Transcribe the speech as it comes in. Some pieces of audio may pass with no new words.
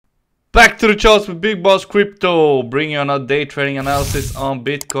Back to the charts with Big Boss Crypto, bringing on a day trading analysis on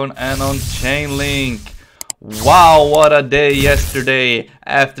Bitcoin and on Chainlink. Wow, what a day yesterday.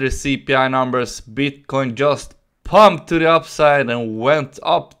 After the CPI numbers, Bitcoin just pumped to the upside and went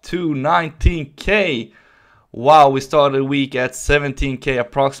up to 19k. Wow, we started the week at 17k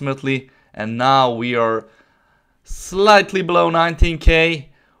approximately, and now we are slightly below 19k.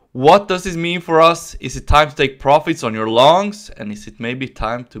 What does this mean for us? Is it time to take profits on your longs? And is it maybe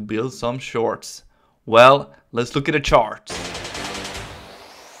time to build some shorts? Well, let's look at the charts.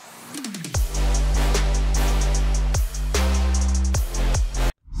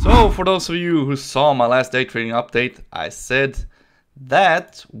 So for those of you who saw my last day trading update, I said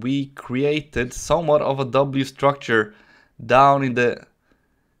that we created somewhat of a W structure down in the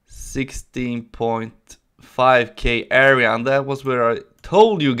 16.5k area, and that was where I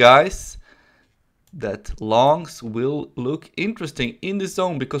told you guys that longs will look interesting in this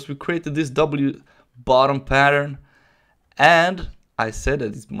zone because we created this W bottom pattern, and I said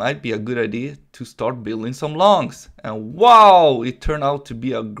that it might be a good idea to start building some longs. And wow, it turned out to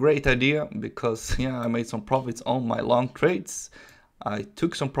be a great idea because I made some profits on my long trades. I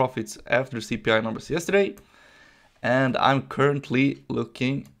took some profits after the CPI numbers yesterday, and I'm currently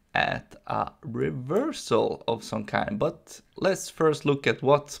looking at a reversal of some kind. But let's first look at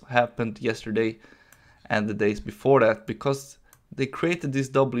what happened yesterday and the days before that, because they created this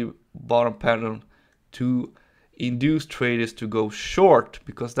W bottom pattern to induce traders to go short,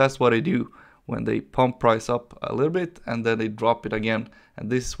 because that's what they do when they pump price up a little bit and then they drop it again. And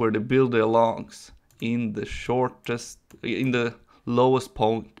this is where they build their longs in the lowest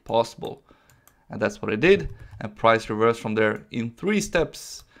point possible, and that's what I did. And price reversed from there in 3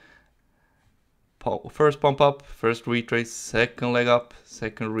 steps. First pump up, first retrace, second leg up,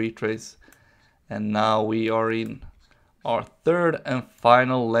 second retrace, and now we are in our third and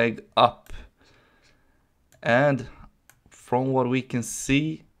final leg up. And from what we can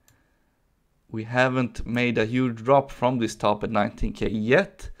see, we haven't made a huge drop from this top at 19k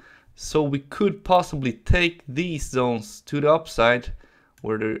yet, so we could possibly take these zones to the upside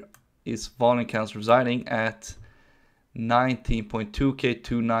where there is volume counts residing at 19.2k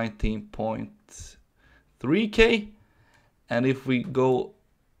to 19.3k, and if we go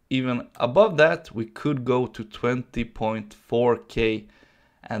even above that, we could go to 20.4k,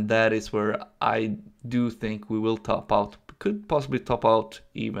 and that is where I do think we will top out. We could possibly top out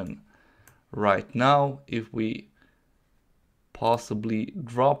even right now if we possibly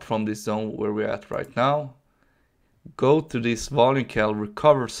drop from this zone where we're at right now, go to this volume cal,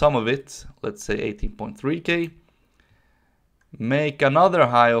 recover some of it, let's say 18.3k, make another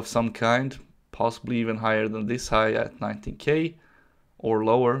high of some kind, possibly even higher than this high at 19k, or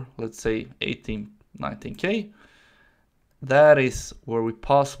lower, let's say 19k. That is where we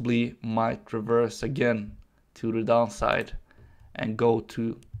possibly might reverse again to the downside and go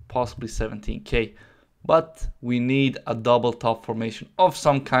to possibly 17k. But we need a double top formation of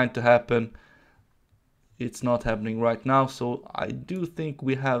some kind to happen. It's not happening right now, so I do think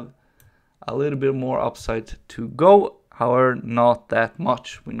we have a little bit more upside to go. However, not that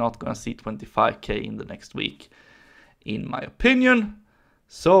much. We're not gonna see 25k in the next week, in my opinion.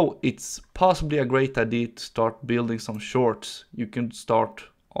 So it's possibly a great idea to start building some shorts. You can start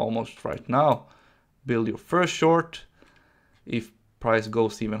almost right now. Build your first short. If price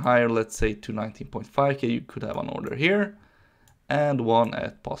goes even higher, let's say to 19.5k, you could have an order here and one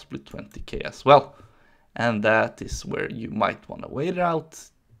at possibly 20k as well. And that is where you might want to wait it out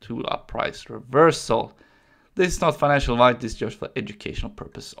to a price reversal. This is not financial advice, this is just for educational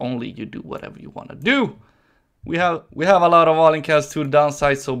purpose only. You do whatever you want to do. We have a lot of volume cals to the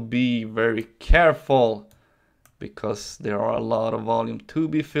downside, so be very careful because there are a lot of volume to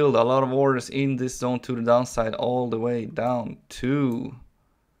be filled, a lot of orders in this zone to the downside all the way down to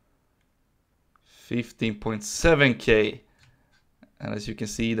 15.7k. And as you can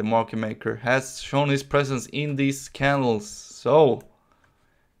see, the market maker has shown his presence in these candles, so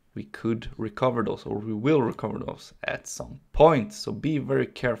we could recover those, or we will recover those at some point. So be very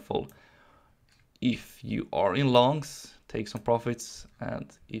careful. If you are in longs, take some profits,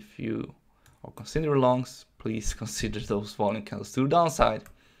 and if you are considering longs, please consider those volume candles to the downside.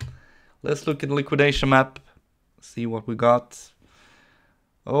 Let's look at the liquidation map, see what we got.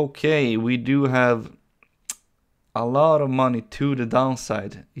 Okay, we do have a lot of money to the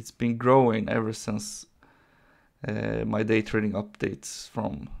downside. It's been growing ever since my day trading updates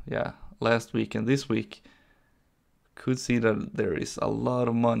from last week and this week. Could see that there is a lot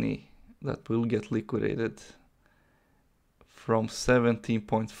of money that will get liquidated from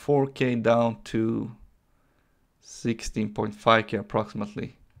 17.4k down to 16.5k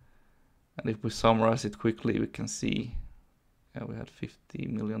approximately. And if we summarize it quickly, we can see we had $50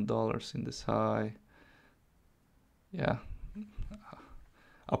 million in this high. Yeah,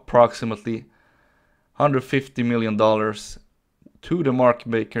 approximately $150 million to the market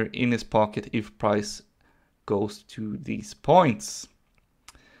maker in his pocket if price goes to these points.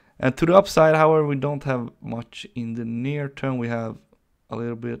 And to the upside, however, we don't have much in the near term. We have a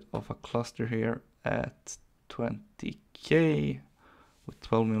little bit of a cluster here at 20k with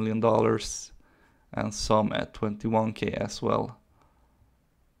 $12 million and some at 21k as well.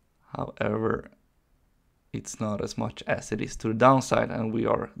 However, it's not as much as it is to the downside, and we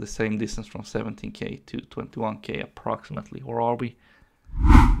are the same distance from 17k to 21k approximately. Or are we?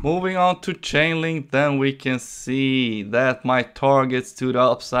 Moving on to Chainlink, then we can see that my targets to the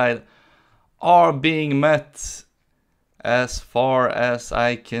upside are being met as far as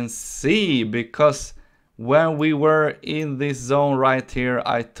I can see, because when we were in this zone right here,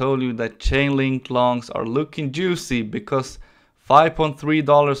 I told you that Chainlink longs are looking juicy because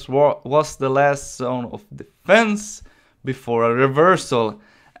 $5.3 was the last zone of defense before a reversal,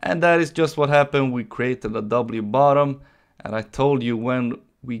 and that is just what happened. We created a W bottom, and I told you when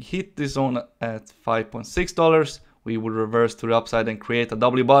we hit this zone at $5.6 we would reverse to the upside and create a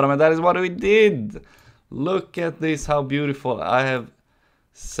W bottom, and that is what we did. Look at this, how beautiful. I have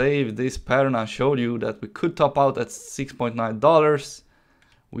saved this pattern. I showed you that we could top out at $6.9.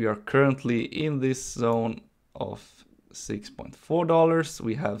 We are currently in this zone of $6.4.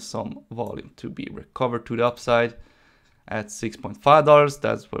 We have some volume to be recovered to the upside at $6.5.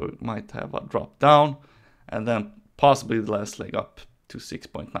 That's where we might have a drop down, and then possibly the last leg up to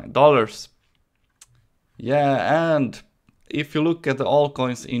 $6.9. Yeah, and if you look at the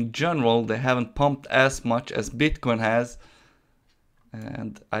altcoins in general, they haven't pumped as much as Bitcoin has.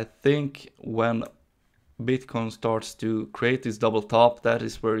 And I think when Bitcoin starts to create this double top, that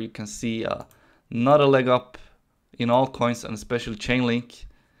is where you can see another leg up in altcoins, and especially Chainlink.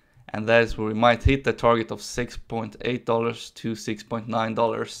 And that is where we might hit the target of $6.8 to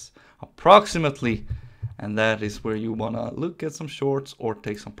 $6.9 approximately. And that is where you want to look at some shorts or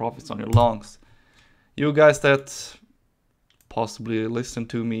take some profits on your longs. You guys that possibly listened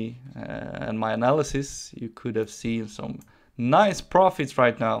to me and my analysis, you could have seen some nice profits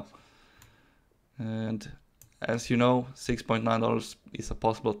right now. And as you know, $6.9 is a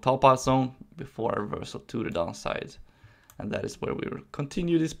possible top out zone before a reversal to the downside. And that is where we will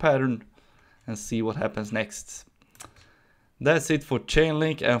continue this pattern and see what happens next. That's it for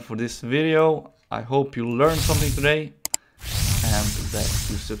Chainlink and for this video. I hope you learned something today, and that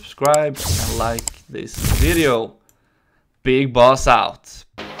you subscribe and like this video. Big Boss out.